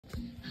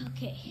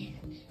Okay,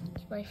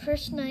 it's my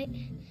first night.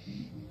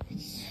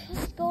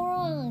 What's going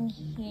on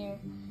here?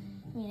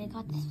 I mean, I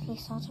got this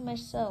place all to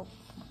myself.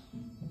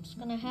 What's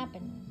gonna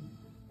happen?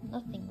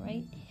 Nothing,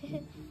 right?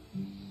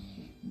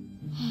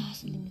 I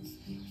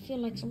feel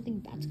like something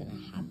bad's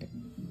gonna happen.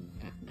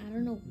 I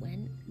don't know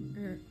when,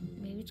 or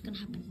maybe it's gonna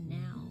happen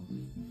now.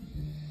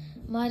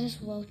 Might as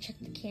well check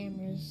the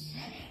cameras.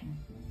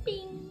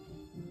 Bing!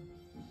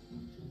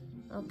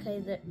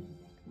 Okay,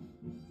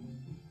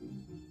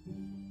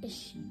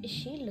 Is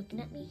she looking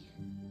at me?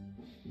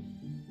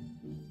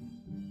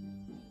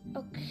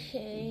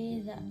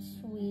 Okay, that's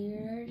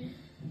weird.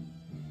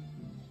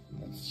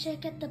 Let's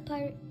check at the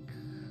Pirate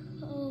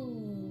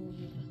Cove.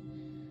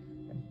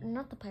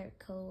 Not the Pirate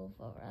Cove,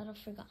 or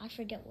I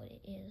forget what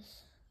it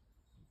is.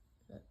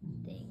 The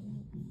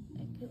thing.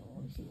 I can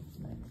only see its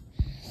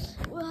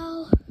specs.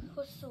 Well,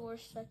 what's the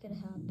worst that could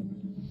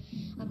happen?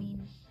 I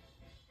mean,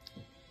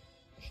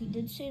 he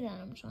did say that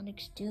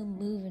animatronics do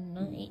move at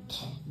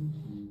night.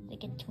 They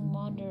get to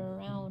wander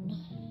around.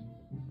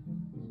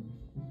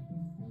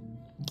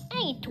 I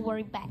ain't to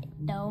worry about it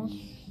though.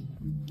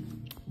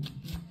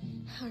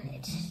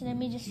 Alright, so let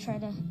me just try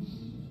to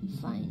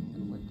find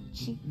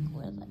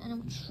where the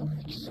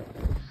animatronics are.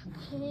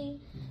 Okay.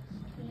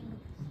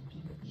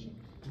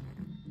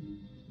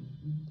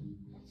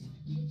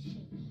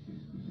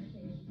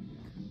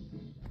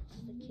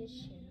 That's the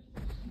kitchen.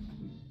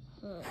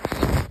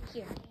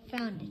 Here,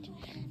 found it.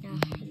 Now,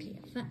 okay,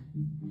 I found.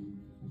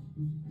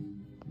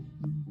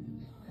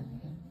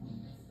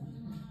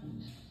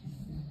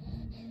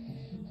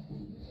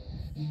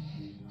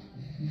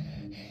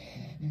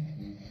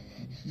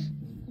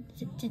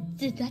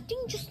 Did that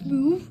thing just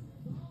move?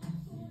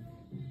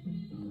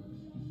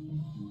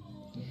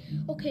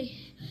 Okay,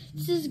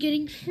 this is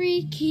getting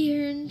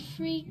freakier and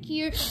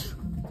freakier.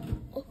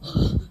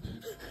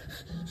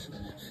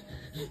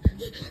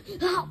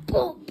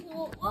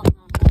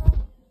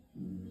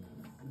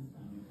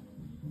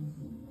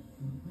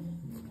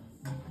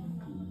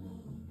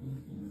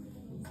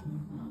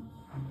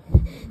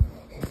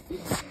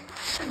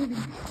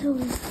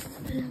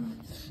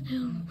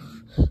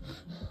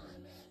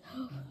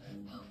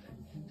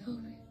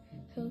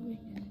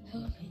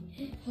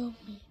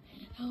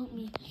 Help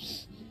me.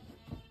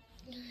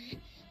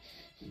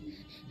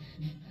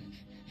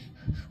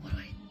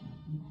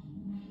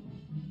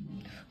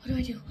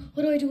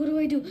 What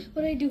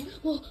do I do?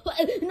 Well,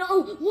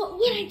 no,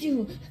 what I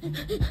do?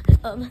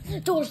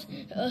 Doors.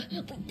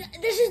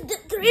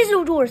 There is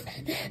no doors.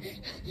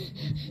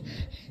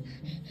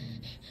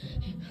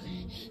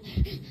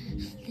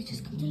 They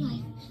just come to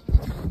life.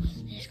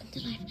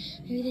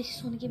 Maybe they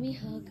just want to give me a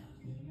hug.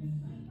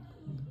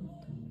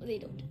 They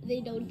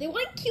don't. They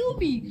want to kill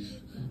me.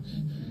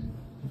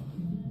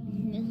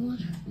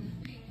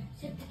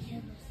 Set the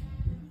cameras.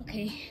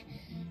 Okay,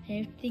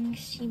 everything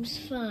seems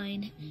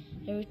fine.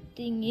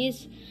 Everything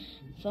is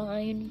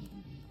fine.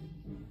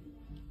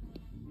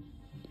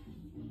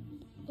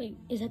 Wait,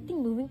 is that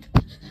thing moving?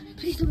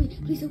 Please tell me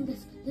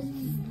this.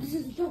 This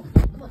is a joke.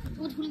 Come on,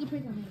 someone's putting a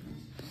prank on me.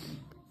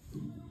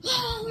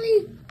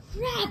 Holy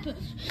crap!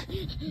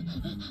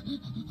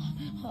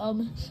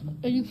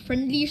 Are you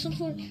friendly or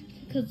something?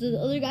 Because the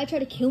other guy tried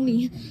to kill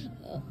me.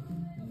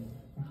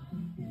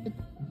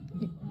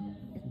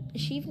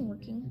 Is she even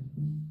working?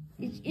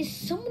 Is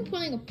someone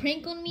pulling a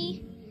prank on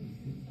me?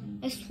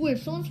 I swear,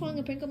 if someone's pulling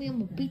a prank on me, I'm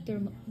gonna beat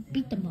them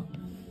up.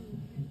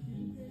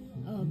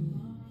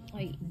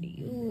 Are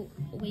you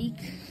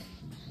awake?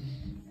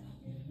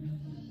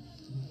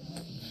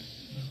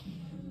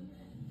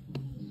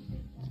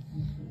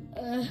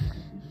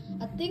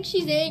 I think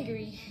she's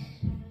angry.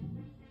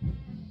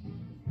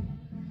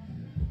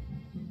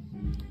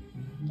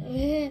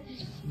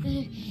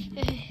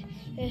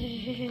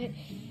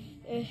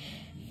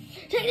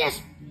 Take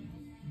this!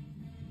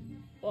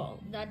 Well,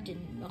 that did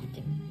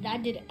nothing.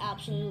 That did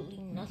absolutely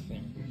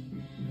nothing.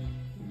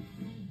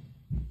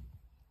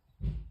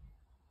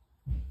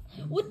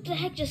 What the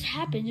heck just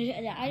happened?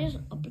 I just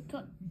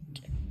uppercut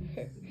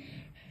her.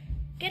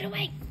 Get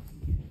away!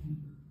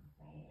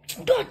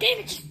 God damn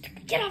it!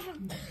 Just get off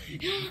him!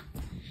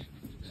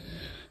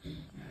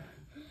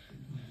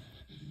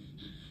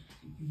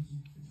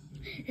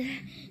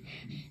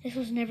 This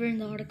was never in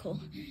the article.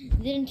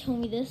 They didn't tell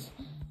me this.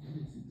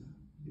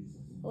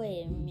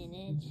 Wait a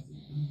minute.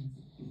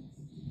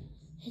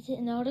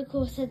 In the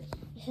article it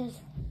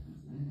says,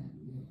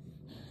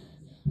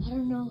 I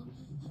don't know,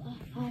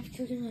 5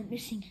 children are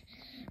missing.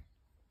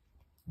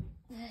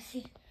 Let's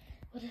see,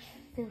 what if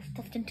they were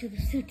stuffed into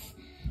the suits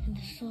and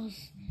the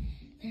souls,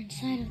 they're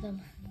inside of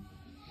them?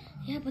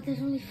 Yeah, but there's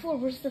only 4.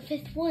 Where's the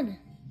 5th one?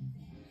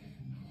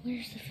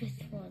 Where's the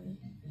 5th one?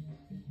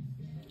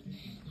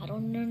 I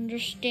don't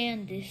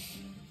understand this.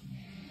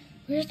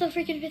 Where's the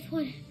freaking 5th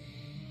one?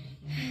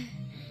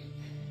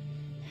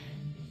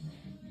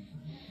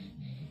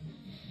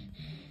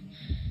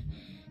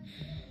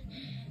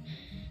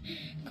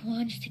 Come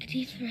on, just take a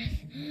deep breath.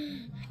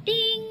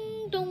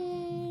 Ding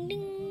dong,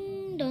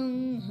 ding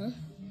dong, huh?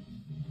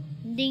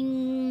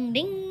 Ding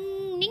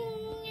ding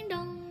ding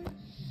dong.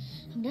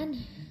 I'm done.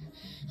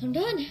 I'm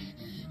done.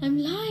 I'm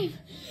live.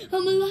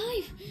 I'm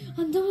alive.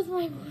 I'm done with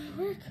my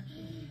work.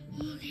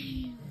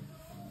 Okay.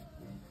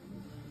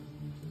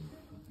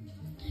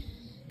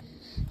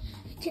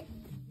 Get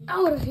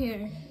out of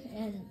here.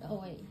 And,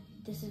 oh wait,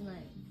 this is my,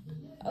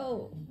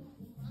 oh.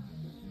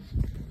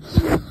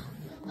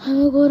 I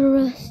will go to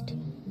rest.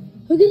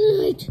 Good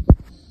night.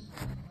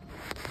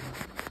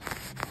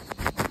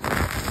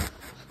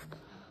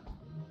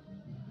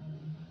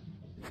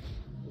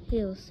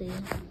 He'll see.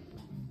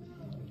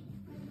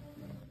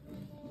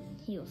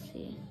 He'll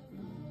see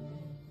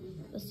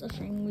the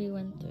suffering we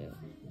went through.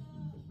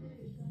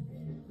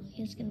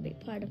 He's gonna be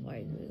part of our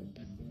group.